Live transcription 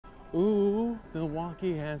Ooh,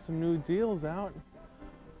 Milwaukee has some new deals out.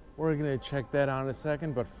 We're gonna check that out in a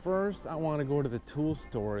second, but first I wanna go to the tool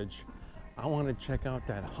storage. I wanna check out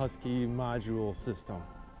that Husky module system.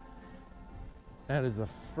 That is the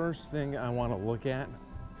first thing I wanna look at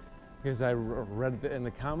because I read in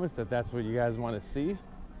the comments that that's what you guys wanna see.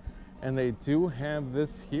 And they do have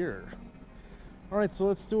this here. All right, so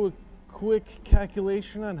let's do a quick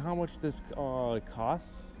calculation on how much this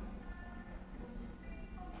costs.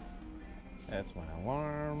 That's my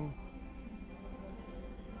alarm.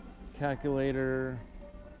 Calculator.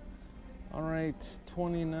 All right,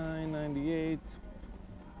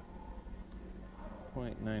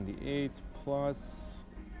 $29.98.98 plus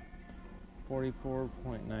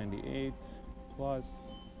 44.98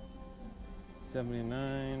 plus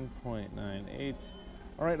 79.98.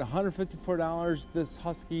 All right, $154 this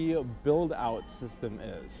Husky Build Out system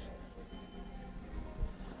is.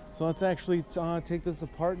 So let's actually take this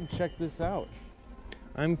apart and check this out.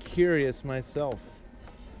 I'm curious myself.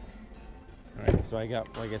 All right, so I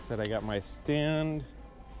got, like I said, I got my stand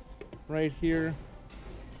right here.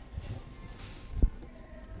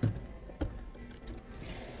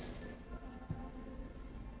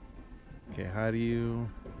 Okay, how do you,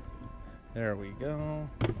 there we go.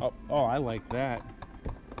 Oh, I like that.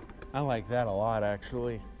 I like that a lot,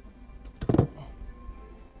 actually.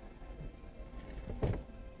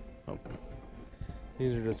 Oh.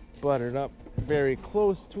 These are just buttered up very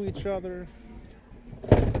close to each other.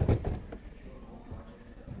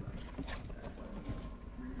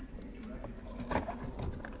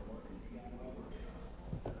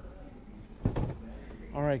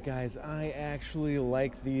 All right, guys, I actually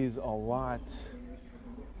like these a lot.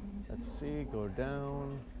 Let's see, go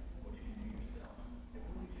down.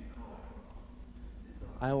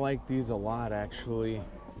 I like these a lot, actually.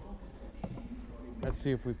 Let's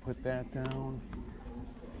see if we put that down.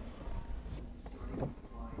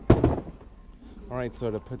 All right,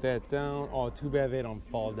 so to put that down, oh, too bad they don't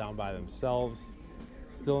fall down by themselves.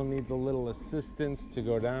 Still needs a little assistance to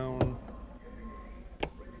go down.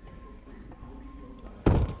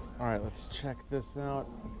 All right, let's check this out.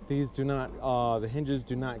 These do not, the hinges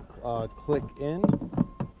do not click in.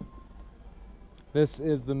 This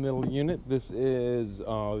is the middle unit. This is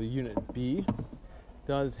unit B.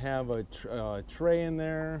 Does have a tray in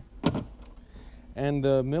there. And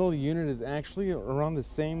the middle unit is actually around the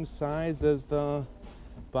same size as the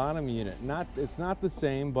bottom unit. It's not the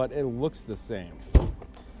same, but it looks the same. All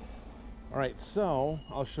right, so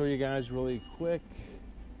I'll show you guys really quick.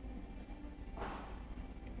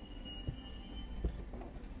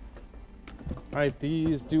 All right,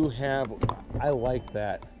 these do have, I like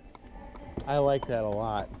that. I like that a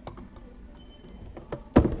lot.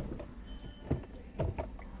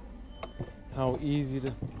 How easy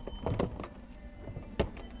to,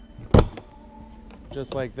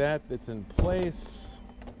 just like that, it's in place.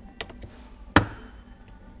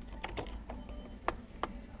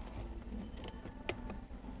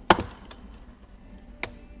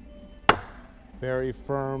 Very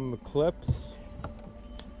firm clips.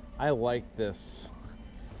 I like this.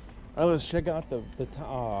 All right, let's check out the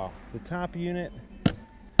top unit.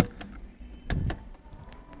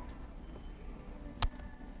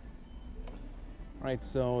 All right,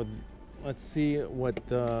 so let's see what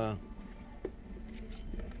the.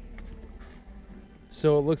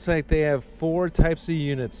 So it looks like they have 4 types of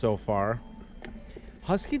units so far.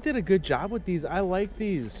 Husky did a good job with these. I like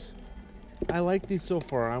these. I like these so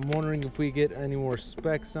far. I'm wondering if we get any more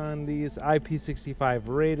specs on these. IP65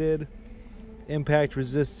 rated, impact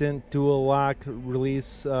resistant, dual lock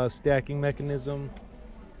release stacking mechanism.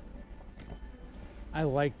 I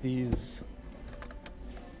like these.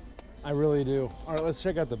 I really do. All right, let's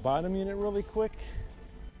check out the bottom unit really quick.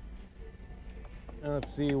 And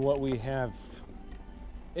let's see what we have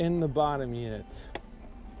in the bottom unit.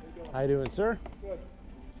 How you doing, sir? Good.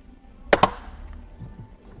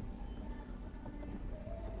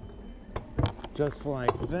 Just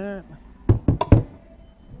like that.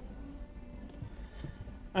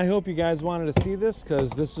 I hope you guys wanted to see this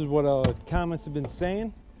because this is what comments have been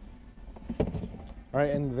saying. All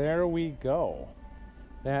right, and there we go.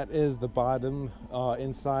 That is the bottom,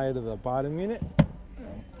 inside of the bottom unit.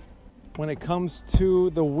 When it comes to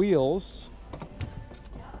the wheels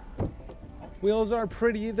are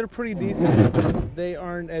pretty, they're pretty decent. They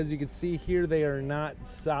aren't, as you can see here, they are not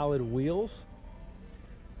solid wheels.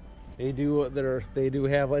 They do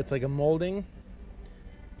have, it's like a molding.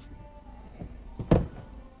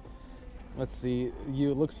 Let's see,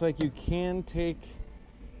 it looks like you can take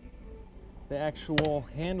the actual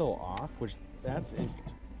handle off, which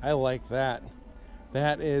I like that.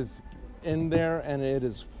 That is in there and it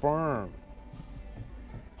is firm.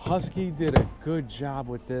 Husky did a good job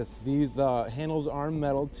with this. The handles are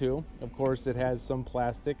metal too. Of course, it has some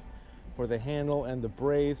plastic for the handle and the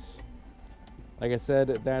brace. Like I said,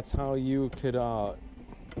 that's how you could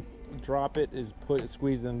drop it, is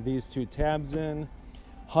squeezing these two tabs in.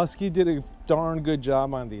 Husky did a darn good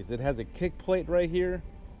job on these. It has a kick plate right here.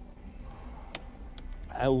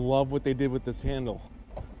 I love what they did with this handle.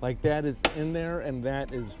 Like, that is in there and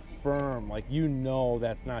that is firm. Like, you know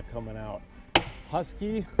that's not coming out.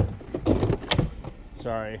 Husky,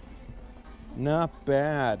 sorry, not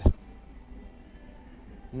bad.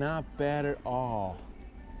 Not bad at all.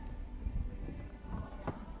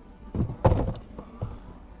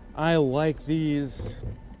 I like these.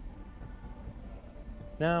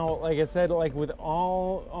 Now, like I said, like with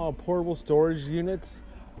all portable storage units,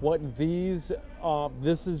 what these,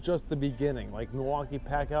 this is just the beginning. Like Milwaukee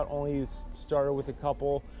Packout only started with a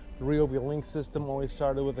couple. The Ryobi Link system only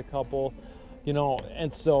started with a couple. You know,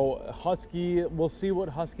 and so Husky, we'll see what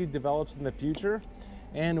Husky develops in the future.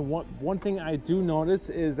 And one thing I do notice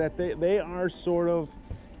is that they are sort of,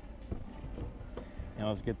 now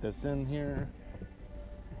let's get this in here.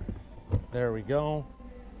 There we go.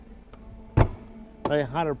 Right,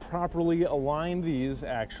 how to properly align these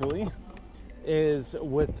actually is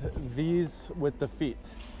with the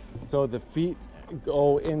feet. So the feet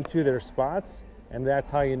go into their spots and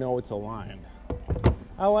that's how you know it's aligned.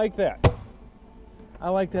 I like that. I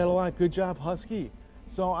like that a lot. Good job, Husky.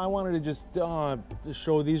 So I wanted to just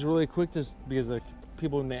show these really quick, just because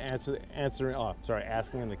people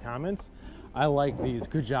asking in the comments. I like these.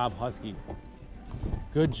 Good job, Husky.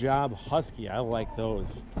 Good job, Husky. I like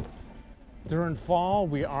those. During fall,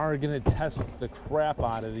 we are gonna test the crap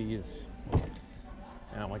out of these. And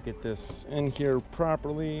I'm gonna get this in here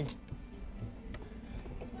properly.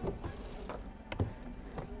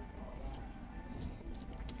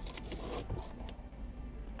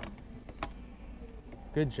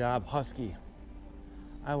 Good job, Husky.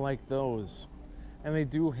 I like those. And they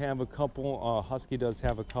do have a couple, Husky does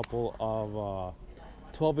have a couple of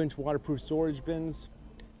 12-inch waterproof storage bins.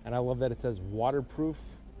 And I love that it says waterproof.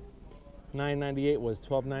 $9.98 was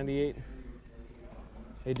 $12.98.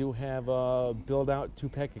 They do have a Build Out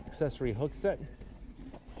 2-pack accessory hook set.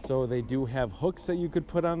 So they do have hooks that you could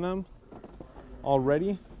put on them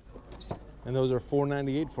already. And those are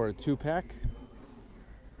 $4.98 for a 2-pack.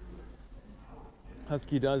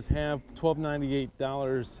 Husky does have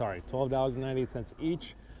 $12.98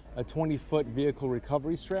 each, a 20-foot vehicle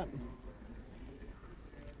recovery strap.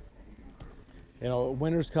 You know,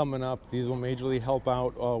 winter's coming up. These will majorly help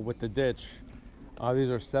out with the ditch. These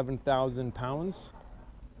are 7,000 pounds.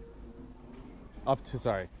 Up to,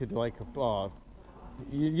 sorry, like,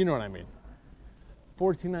 you know what I mean.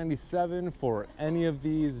 $14.97 for any of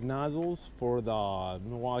these nozzles for the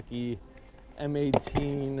Milwaukee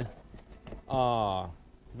M18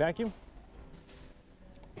 vacuum.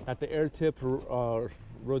 Got the air tip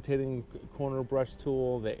rotating corner brush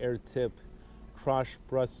tool, the air tip cross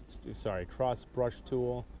brush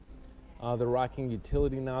tool, the rocking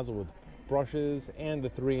utility nozzle with brushes, and the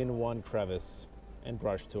 3-in-1 crevice and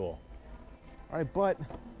brush tool. All right, but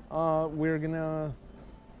we're gonna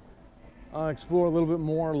explore a little bit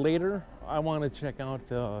more later. I want to check out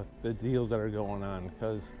the deals that are going on,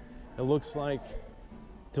 because it looks like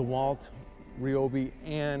DeWalt, Ryobi,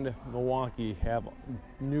 and Milwaukee have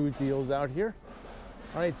new deals out here.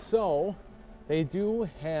 All right, so they do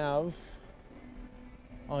have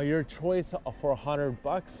your choice for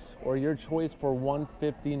 $100 or your choice for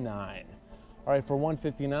 $159. All right, for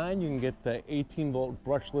 $159, you can get the 18-volt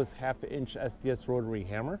brushless half-inch SDS rotary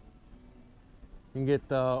hammer. You can get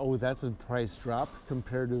the, oh, that's a price drop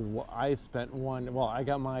compared to what I spent well, I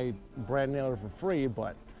got my brad nailer for free,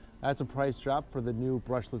 but that's a price drop for the new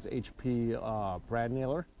brushless HP brad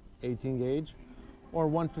nailer, 18 gauge, or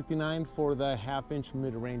 $159 for the half-inch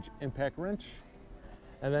mid-range impact wrench.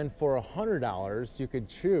 And then for $100, you could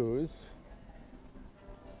choose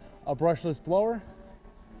a brushless blower,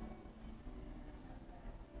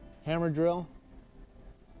 hammer drill,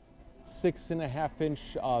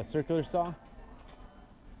 6.5-inch circular saw.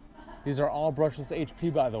 These are all brushless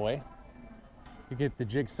HP, by the way. You get the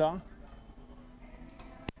jigsaw,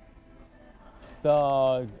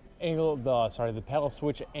 the paddle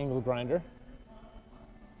switch angle grinder.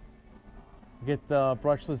 You get the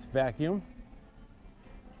brushless vacuum.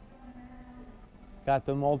 Got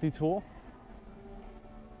the multi-tool,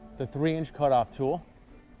 the 3-inch cutoff tool,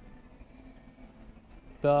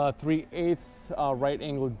 the 3/8 right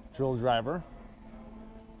angle drill driver,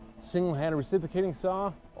 single-handed reciprocating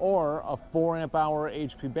saw, or a 4 amp-hour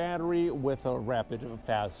HP battery with a rapid and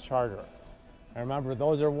fast charger. And remember,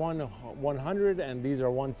 those are 100 and these are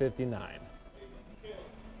 159.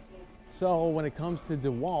 So when it comes to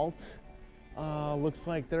DeWalt, looks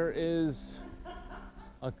like there is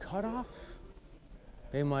a cutoff.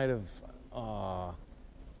 They might have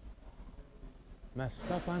messed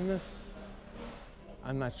up on this.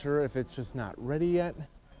 I'm not sure if it's just not ready yet.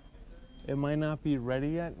 It might not be ready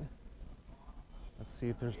yet. Let's see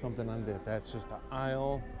if there's something on that. That's just the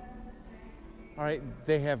aisle. All right,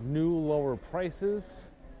 they have new lower prices.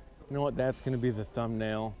 You know what? That's going to be the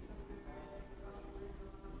thumbnail.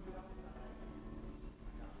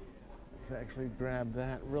 Let's actually grab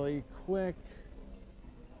that really quick.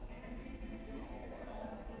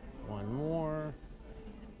 One more.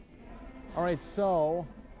 All right, so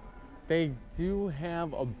they do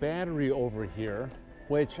have a battery over here,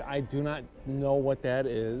 which I do not know what that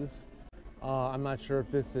is. I'm not sure if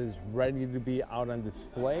this is ready to be out on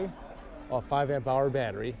display. A 5 amp-hour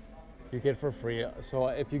battery you get for free. So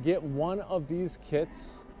if you get one of these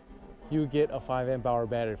kits, you get a 5 amp-hour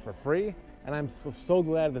battery for free. And I'm so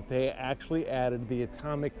glad that they actually added the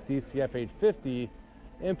Atomic DCF 850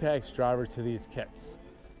 impact driver to these kits.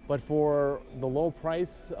 But for the low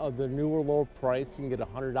price of the newer low price, you can get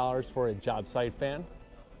 $100 for a job site fan,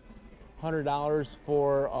 $100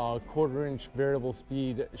 for a 1/4-inch variable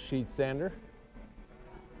speed sheet sander,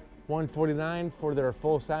 $149 for their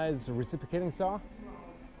full-size reciprocating saw,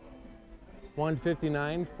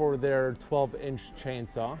 $159 for their 12-inch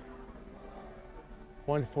chainsaw,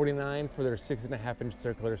 $149 for their 6.5-inch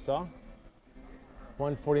circular saw,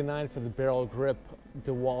 $149 for the barrel grip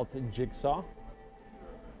DeWalt jigsaw.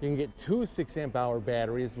 You can get two 6 amp-hour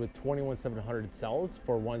batteries with 21,700 cells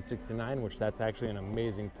for $169, which that's actually an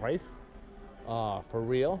amazing price for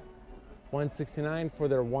real. $169 for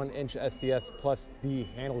their 1-inch SDS plus D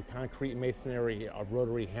handled concrete masonry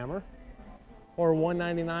rotary hammer, or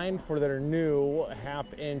 $199 for their new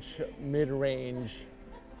 1/2-inch mid-range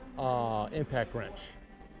impact wrench.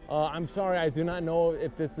 I'm sorry, I do not know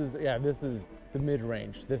if this is, yeah, this is the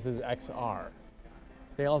mid-range. This is XR.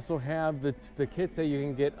 They also have the kits that you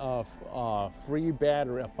can get a free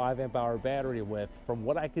battery, a 5 amp-hour battery with, from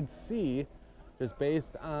what I could see, just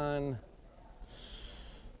based on,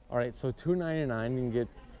 all right, so $299, you can get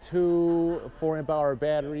two 4 amp-hour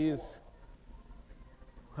batteries.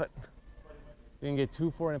 What? You can get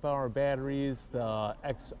two 4 amp-hour batteries, the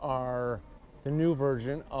XR, the new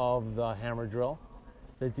version of the hammer drill,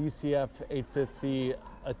 the DCF 850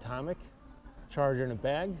 Atomic charger in a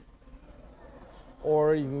bag,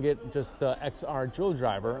 or you can get just the XR drill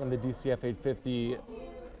driver and the DCF 850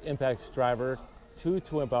 impact driver, two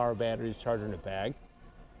 2 amp-hour batteries, charger in a bag.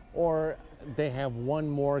 Or they have one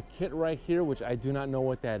more kit right here, which I do not know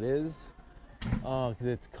what that is because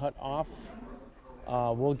it's cut off.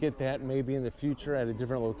 We'll get that maybe in the future at a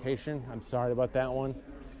different location. I'm sorry about that one.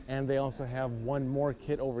 And they also have one more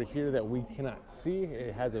kit over here that we cannot see.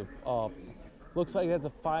 It has a, looks like it has a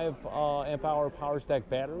 5 amp-hour power stack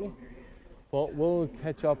battery. Well, we'll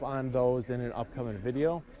catch up on those in an upcoming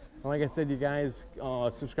video. And like I said, you guys,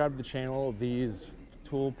 subscribe to the channel. These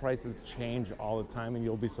tool prices change all the time and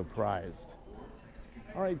you'll be surprised.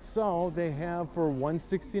 All right, so they have for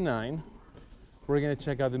 $169, we're gonna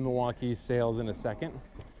check out the Milwaukee sales in a second.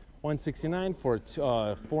 $169 for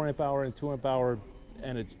 4 amp-hour and 2 amp-hour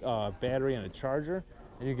and a battery and a charger,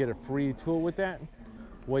 and you get a free tool with that,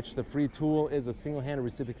 which the free tool is a single-handed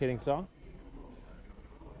reciprocating saw.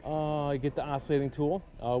 You get the oscillating tool,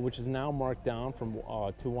 which is now marked down from to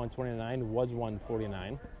 $129, was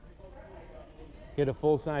 $149. Get a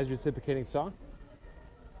full-size reciprocating saw.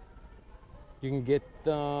 You can get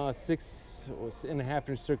the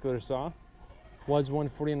 6.5-inch circular saw, was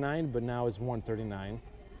 $149, but now is $139.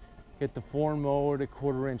 Get the 4-mode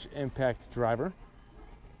 1/4-inch impact driver,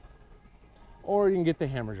 or you can get the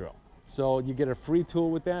hammer drill. So you get a free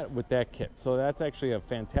tool with that kit. So that's actually a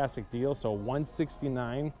fantastic deal. So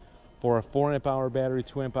 $169 for a 4 amp-hour battery,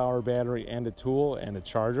 2 amp-hour battery, and a tool and a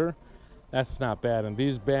charger. That's not bad. And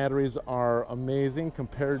these batteries are amazing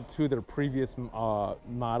compared to their previous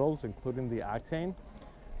models, including the Octane.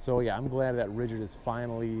 So yeah, I'm glad that Rigid is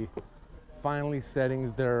finally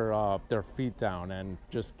setting their feet down and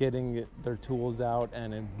just getting their tools out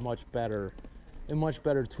and in much better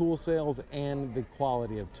tool sales and the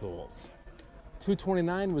quality of tools.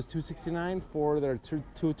 $229 was $269 for their two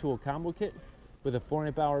tool combo kit with a 4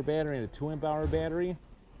 amp-hour battery and a 2 amp-hour battery,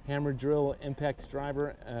 hammer drill, impact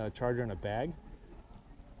driver, charger, and a bag.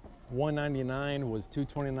 $199 was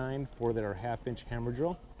 $229 for their 1/2-inch hammer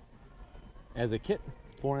drill as a kit,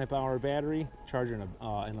 4 amp hour battery, charger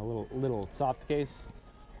in a little soft case.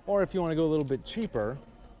 Or if you want to go a little bit cheaper,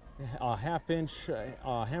 a 1/2-inch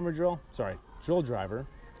hammer drill, drill driver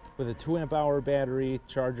with a 2 amp hour battery,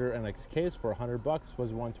 charger, and a case for $100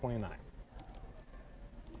 was $129.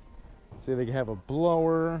 See, they have a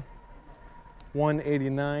blower,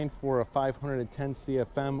 $189 for a 510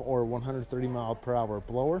 CFM or 130 mile per hour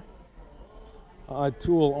blower.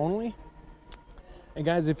 Tool only. And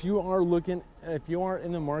guys, if you are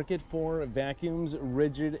in the market for vacuums,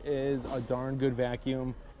 Rigid is a darn good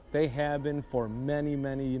vacuum. They have been for many,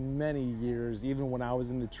 many, many years. Even when I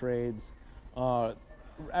was in the trades,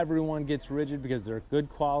 everyone gets Rigid because they're good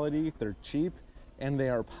quality, they're cheap, and they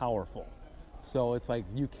are powerful. So it's like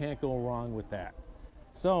you can't go wrong with that.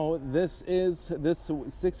 So this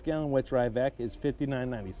 6-gallon wet dry vac is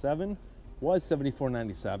 $59.97, was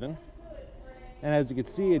 $74.97. And as you can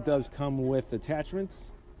see, it does come with attachments.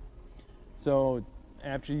 So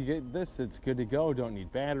after you get this, it's good to go. Don't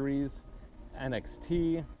need batteries.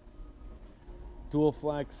 NXT, dual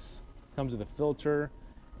flex, comes with a filter,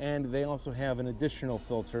 and they also have an additional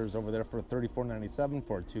filters over there for $34.97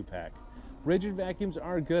 for a 2-pack. Rigid vacuums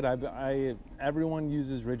are good. Everyone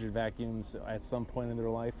uses Rigid vacuums at some point in their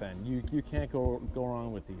life, and you can't go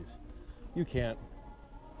wrong with these. You can't.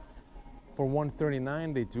 For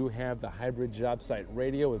 $139, they do have the hybrid job site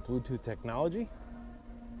radio with Bluetooth technology.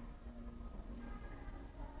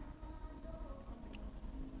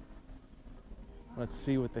 Let's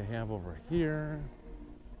see what they have over here.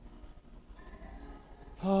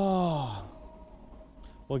 Oh,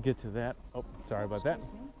 we'll get to that. Oh, sorry about that.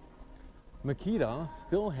 Makita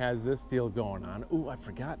still has this deal going on. Ooh, I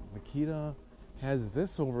forgot. Makita has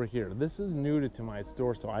this over here. This is new to my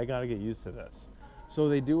store, so I gotta get used to this. So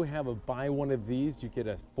they do have a buy one of these, you get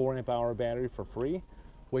a 4 amp hour battery for free,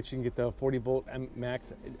 which you can get the 40 volt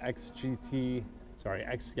max XGT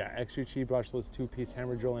brushless 2-piece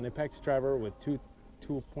hammer drill and impact driver with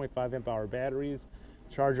 2.5 amp hour batteries,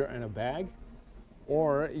 charger, and a bag.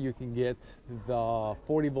 Or you can get the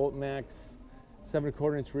 40 volt max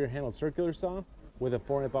 7¼ inch rear handled circular saw with a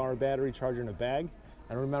 4 amp hour battery, charger, and a bag.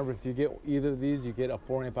 And remember, if you get either of these, you get a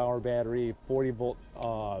 4 amp hour battery, 40 volt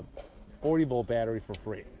battery for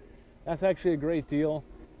free. That's actually a great deal,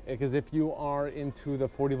 because if you are into the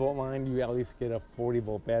 40 volt line, you at least get a 40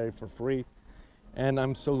 volt battery for free. And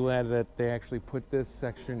I'm so glad that they actually put this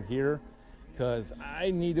section here, because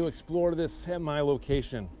I need to explore this at my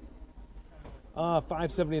location.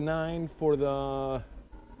 $579 for the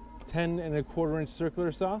 10¼ inch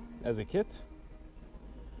circular saw as a kit.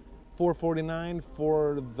 $449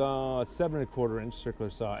 for the 7¼ inch circular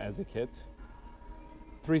saw as a kit.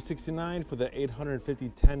 $369 for the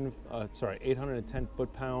 810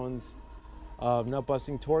 foot-pounds of nut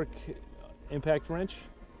busting torque impact wrench.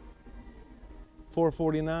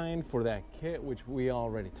 $449 for that kit, which we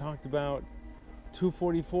already talked about.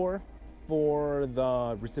 $244 for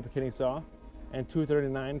the reciprocating saw, and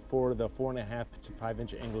 $239 for the 4.5 to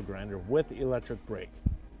 5-inch angle grinder with electric brake.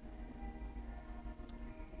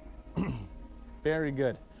 Very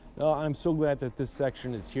good. I'm so glad that this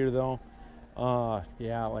section is here, though.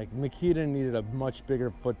 Yeah, like Makita needed a much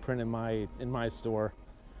bigger footprint in my store.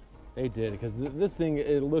 They did, because this thing,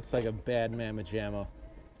 it looks like a bad mamma jamma.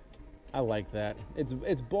 I like that.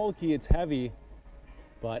 It's bulky, it's heavy,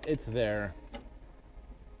 but it's there.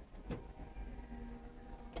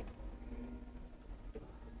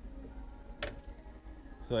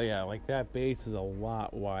 So yeah, like that base is a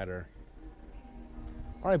lot wider.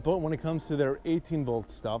 All right, but when it comes to their 18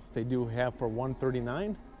 volt stuff, they do have for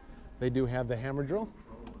 $139. They do have the hammer drill.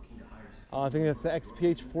 I think that's the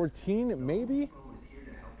XPH14, maybe.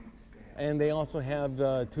 And they also have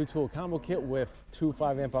the 2-tool combo kit with 2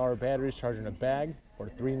 5 amp hour batteries, charging a bag for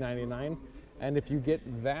 $399. And if you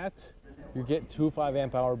get that, you get 2 5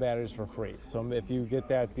 amp hour batteries for free. So if you get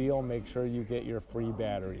that deal, make sure you get your free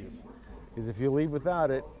batteries, because if you leave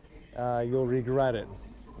without it, you'll regret it.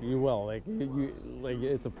 You will. Like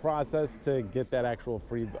it's a process to get that actual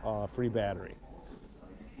free battery.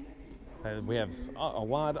 We have a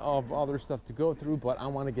lot of other stuff to go through, but I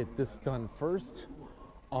want to get this done first.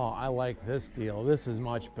 Oh, I like this deal. This is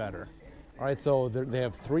much better. All right, so they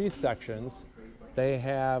have 3 sections. They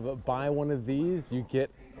have buy one of these, you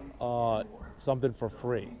get something for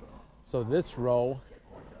free. So this row,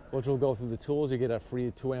 which will go through the tools, you get a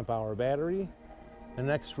free 2 amp hour battery. The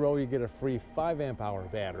next row, you get a free 5 amp hour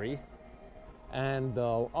battery. And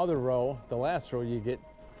the other row, the last row, you get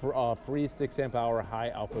a free 6 amp hour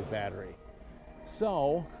high output battery.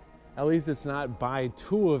 So at least it's not buy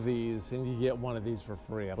 2 of these and you get 1 of these for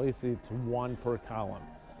free. At least it's 1 per column.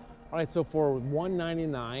 All right, so for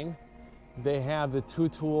 $199, They have the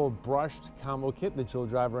 2-tool brushed combo kit, the dual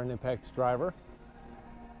driver and impact driver.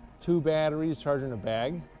 2 batteries, charger in a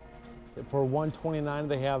bag. For $129,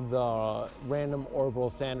 they have the random orbital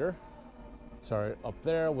sander. Sorry, up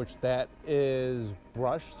there, which that is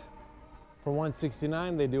brushed. For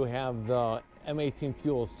 $169, they do have the M18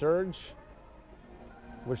 Fuel Surge,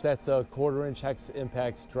 which that's a quarter-inch hex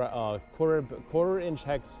impact driver,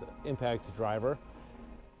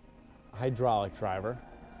 hydraulic driver.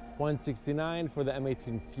 $169 for the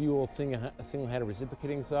M18 Fuel single-headed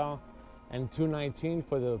reciprocating saw, and $219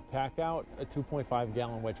 for the pack out, a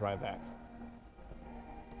 2.5-gallon wet dry vac.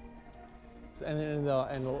 And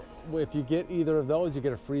if you get either of those, you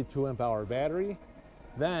get a free 2-amp-hour battery.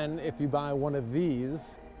 Then if you buy one of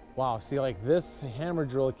these, wow, see, like this hammer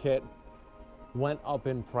drill kit went up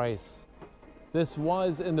in price. This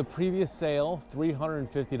was in the previous sale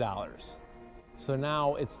 $350. So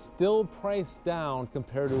now it's still priced down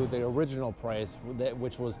compared to the original price,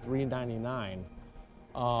 which was $399.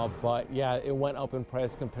 But yeah, it went up in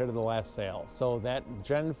price compared to the last sale. So that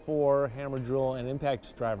Gen 4 hammer drill and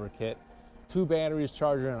impact driver kit, 2 batteries,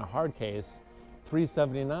 charger, and a hard case,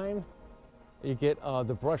 $379. You get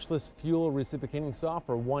the brushless fuel reciprocating saw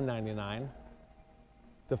for $199.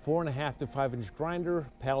 The 4.5 to 5-inch grinder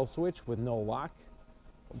paddle switch with no lock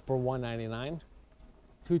for $199.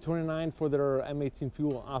 $229 for their M18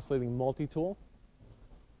 Fuel oscillating multi-tool,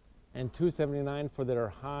 and $279 for their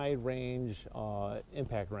high-range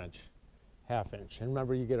impact wrench, 1/2-inch. And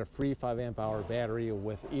remember, you get a free 5-amp-hour battery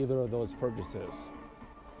with either of those purchases.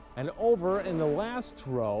 And over in the last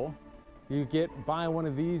row, you buy one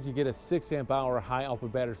of these, you get a 6-amp-hour high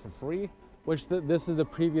output battery for free, which this is the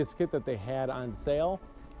previous kit that they had on sale.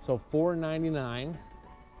 So $499.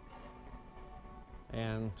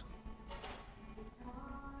 And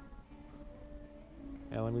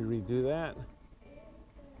let me redo that.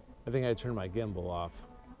 I think I turned my gimbal off.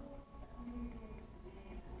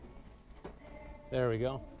 There we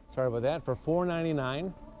go. Sorry about that. For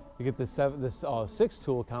 $499, you get this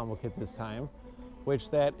 6-tool combo kit this time,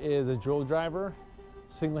 which that is a drill driver,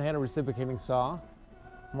 single-handed reciprocating saw,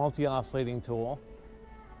 multi-oscillating tool,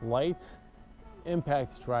 light,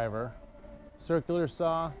 impact driver, circular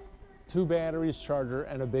saw, 2 batteries, charger,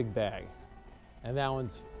 and a big bag. And that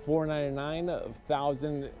one's $499 of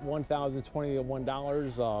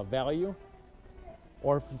 $1,021 value.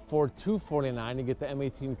 Or for $249, you get the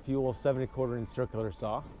M18 Fuel 70-quarter-inch circular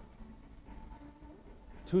saw.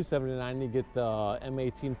 $279, you get the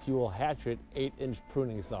M18 Fuel Hatchet 8-inch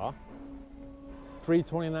pruning saw.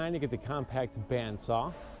 $329, you get the compact band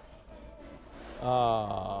saw.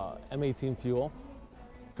 M18 Fuel.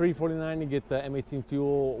 $349, you get the M18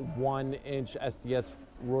 Fuel 1-inch SDS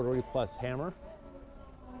rotary plus hammer.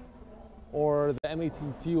 Or the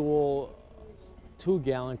M18 Fuel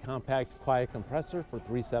 2-gallon compact quiet compressor for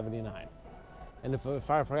 $379. And if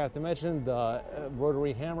I forgot to mention, the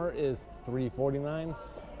rotary hammer is $349.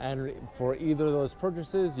 And for either of those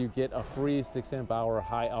purchases, you get a free 6-amp-hour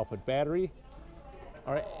high output battery.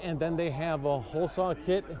 All right, and then they have a hole saw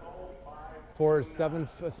kit for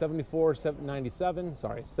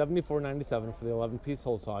 $74.97 for the 11-piece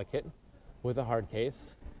hole saw kit with a hard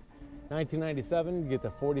case. $19.97, you get the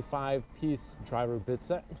 45-piece driver bit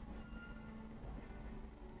set.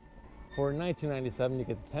 For $19.97, you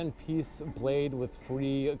get the 10-piece blade with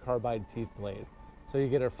free carbide teeth blade. So you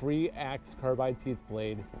get a free axe carbide teeth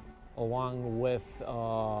blade along with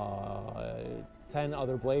 10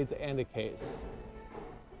 other blades and a case.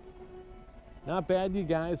 Not bad, you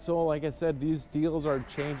guys. So like I said, these deals are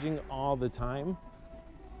changing all the time.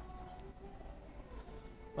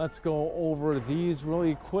 Let's go over these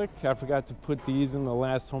really quick. I forgot to put these in the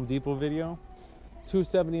last Home Depot video.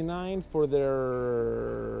 $279 for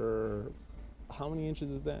their, how many inches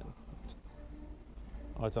is that?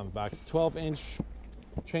 Oh, it's on the box. 12-inch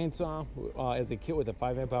chainsaw as a kit with a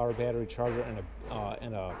 5-amp-hour battery, charger, and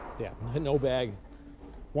a no bag.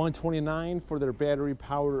 $129 for their battery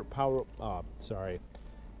powered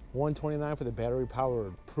 $129 for the battery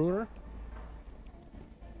powered pruner.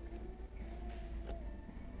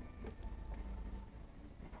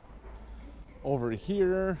 Over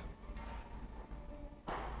here,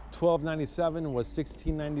 $12.97 was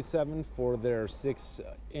 $16.97 for their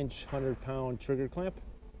 6-inch 100-pound trigger clamp.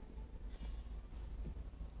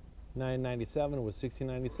 $9.97 was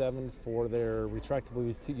 $16.97 for their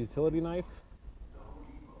retractable utility knife.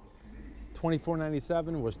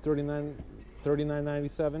 $24.97 was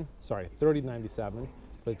 $39.97 for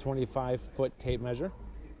the 25-foot tape measure.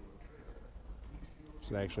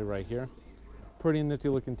 Which is actually right here. Pretty nifty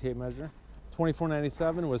looking tape measure.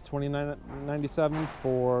 $24.97 was $29.97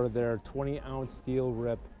 for their 20-ounce steel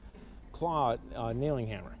rip claw nailing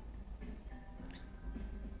hammer.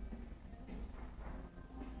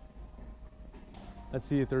 Let's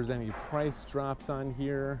see if there's any price drops on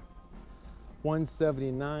here.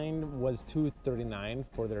 179 was 239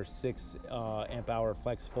 for their 6 amp hour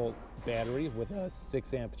flex volt battery with a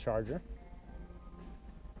 6 amp charger.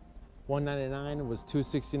 199 was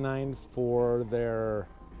 269 for their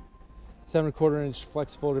 7¼ inch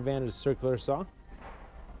flex fold advantage circular saw.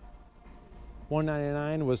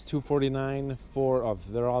 199 was 249 for,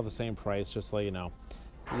 they're all the same price, just so you know.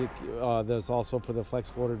 There's also for the flex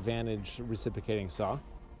fold advantage reciprocating saw.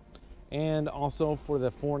 And also for the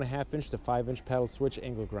 4.5 inch to 5 inch paddle switch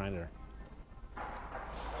angle grinder.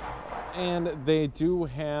 And they do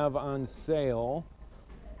have on sale,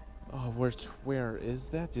 oh, where is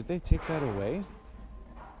that? Did they take that away?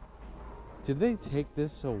 Did they take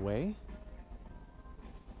this away?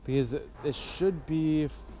 Because it should be,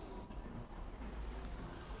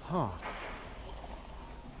 All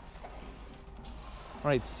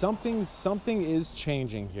right, something is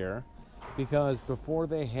changing here, because before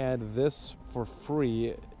they had this for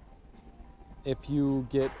free if you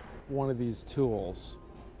get one of these tools,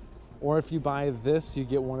 or if you buy this you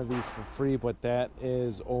get one of these for free, but that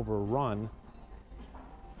is overrun,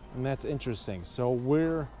 and that's interesting. So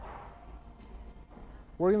we're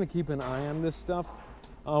gonna keep an eye on this stuff.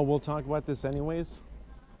 We'll talk about this anyways.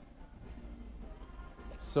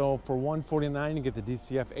 So for $149 you get the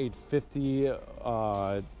DCF 850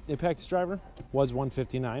 impact driver, was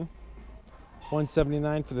 $159.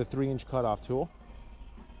 $179 for the 3-inch cutoff tool.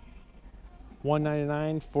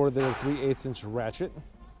 $199 for their 3/8 inch ratchet.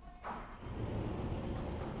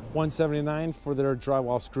 $179 for their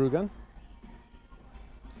drywall screw gun.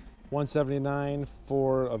 $179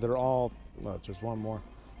 for they're all just one more.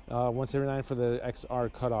 $179 for the XR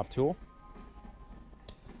cutoff tool.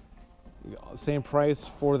 Same price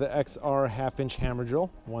for the XR 1/2 inch hammer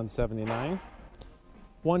drill, $179.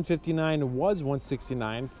 $159 was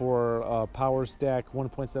 $169 for a power stack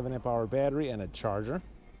 1.7 amp hour battery and a charger.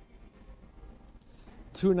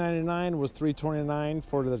 $299 was $329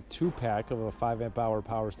 for the 2-pack of a 5 amp hour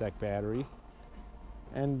power stack battery.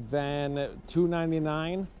 And then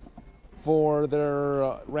 $299 for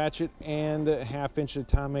their ratchet and 1/2 inch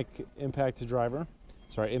atomic impact driver,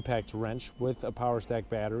 impact wrench with a power stack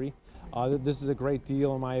battery. This is a great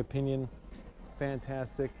deal in my opinion.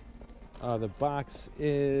 Fantastic. The box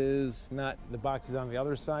is on the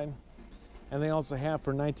other side. And they also have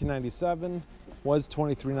for $19.97 was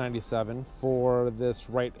 $23.97 for this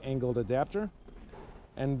right angled adapter.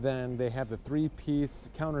 And then they have the 3-piece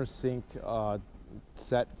countersink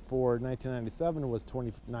set for $19.97 was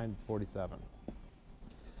 $29.47.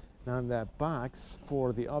 Now that box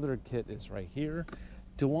for the other kit is right here.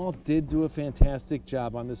 DeWalt did do a fantastic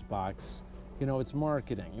job on this box. You know, it's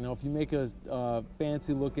marketing. You know, if you make a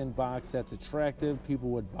fancy looking box that's attractive, people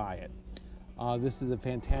would buy it. This is a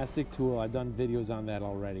fantastic tool. I've done videos on that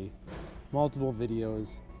already, multiple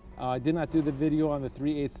videos. I did not do the video on the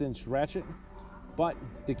 3/8 inch ratchet, but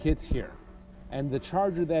the kit's here. And the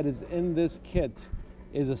charger that is in this kit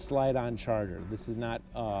is a slide-on charger. This is not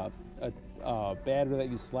a battery that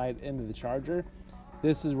you slide into the charger.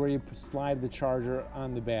 This is where you slide the charger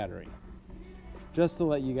on the battery. Just to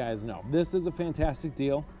let you guys know, this is a fantastic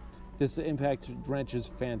deal. This impact wrench is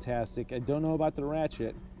fantastic. I don't know about the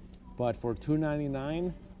ratchet, but for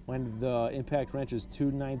 $299, when the impact wrench is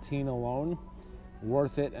 $219 alone,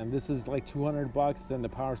 worth it. And this is like 200 bucks, then the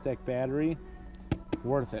power stack battery,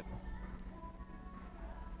 worth it.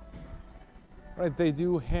 All right, they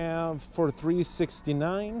do have for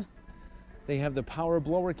 $369, they have the power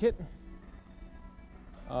blower kit.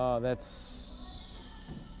 I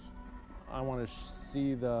want to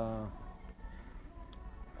see the,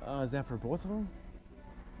 is that for both of them?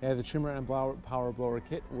 Yeah, the trimmer and power blower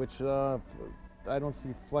kit, which I don't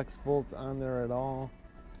see flex volt on there at all.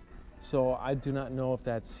 So I do not know if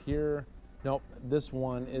that's here. Nope, this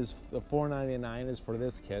one is, the $499 is for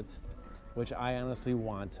this kit, which I honestly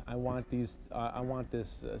want. I want these, I want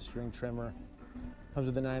this string trimmer. Comes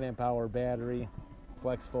with a 9 amp hour battery,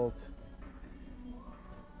 flex volt.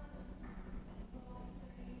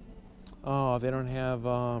 Oh, they don't have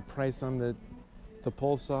a price on the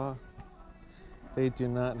pull saw. They do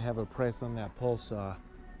not have a price on that pull saw.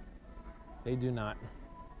 They do not.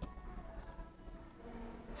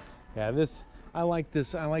 Yeah, this, I like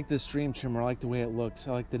this stream trimmer. I like the way it looks.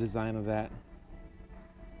 I like the design of that.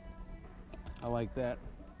 I like that.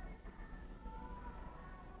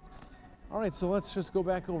 All right, so let's just go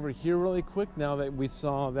back over here really quick now that we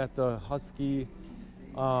saw that the Husky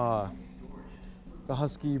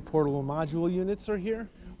portable module units are here,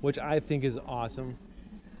 which I think is awesome.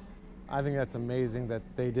 I think that's amazing that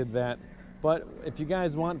they did that. But if you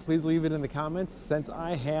guys want, please leave it in the comments. Since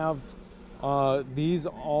I have these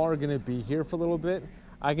all are gonna be here for a little bit,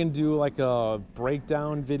 I can do like a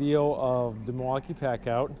breakdown video of the Milwaukee Pack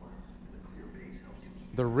Out,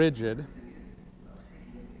 the Rigid,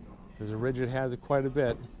 because the Rigid has it quite a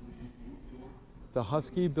bit, the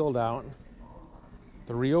Husky Build Out,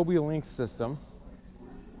 the Ryobi Link system,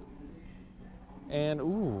 and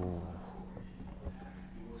ooh,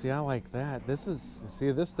 see, I like that.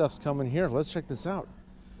 See, this stuff's coming here. Let's check this out.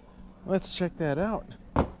 Let's check that out.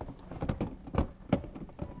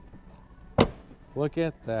 Look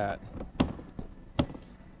at that.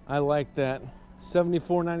 I like that.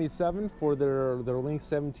 $74.97 for their Link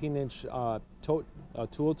 17-inch tool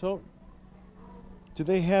tote. Do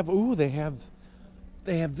they have? Ooh, they have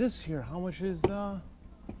this here. How much is the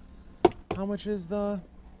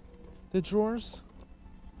drawers?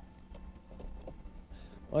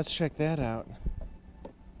 Let's check that out.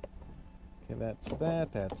 Okay, that's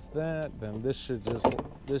that. Then this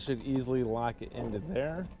should easily lock it into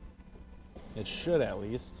there. It should, at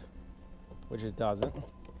least, which it doesn't.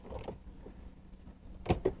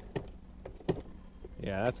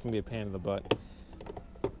 Yeah, that's gonna be a pain in the butt.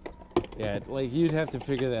 Yeah, like you'd have to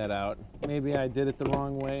figure that out. Maybe I did it the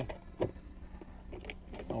wrong way.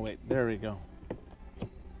 Oh wait, there we go.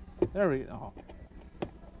 There we go. Oh.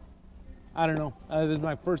 I don't know. This is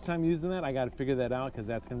my first time using that. I got to figure that out because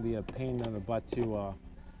that's going to be a pain in the butt to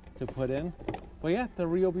put in. But yeah, the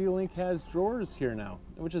Ryobi Link has drawers here now,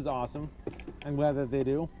 which is awesome. I'm glad that they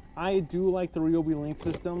do. I do like the Ryobi Link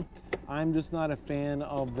system. I'm just not a fan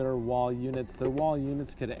of their wall units. Their wall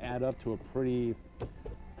units could add up to a pretty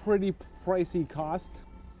pricey cost.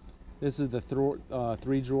 This is the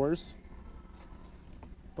 3 drawers.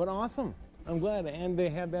 But awesome. I'm glad. And they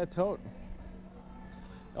have that tote.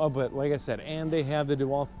 Oh, but like I said, and they have the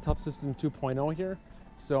DeWalt Tough System 2.0 here.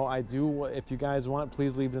 So I do, if you guys want,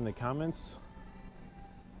 please leave it in the comments.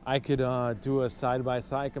 I could do a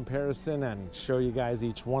side-by-side comparison and show you guys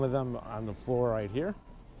each one of them on the floor right here.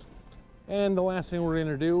 And the last thing we're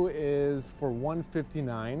gonna do is for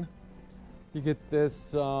 $159, you get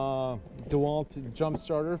this DeWalt jump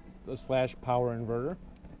starter / power inverter.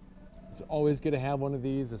 It's always good to have one of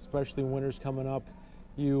these, especially winter's coming up.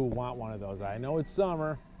 You want one of those. I know it's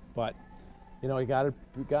summer, but you know, you gotta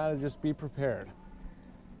just be prepared.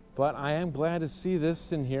 But I am glad to see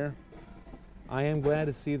this in here. I am glad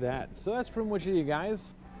to see that. So that's pretty much it, you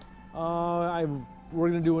guys. We're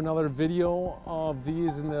gonna do another video of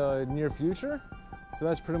these in the near future. So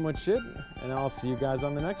that's pretty much it, and I'll see you guys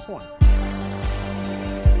on the next one.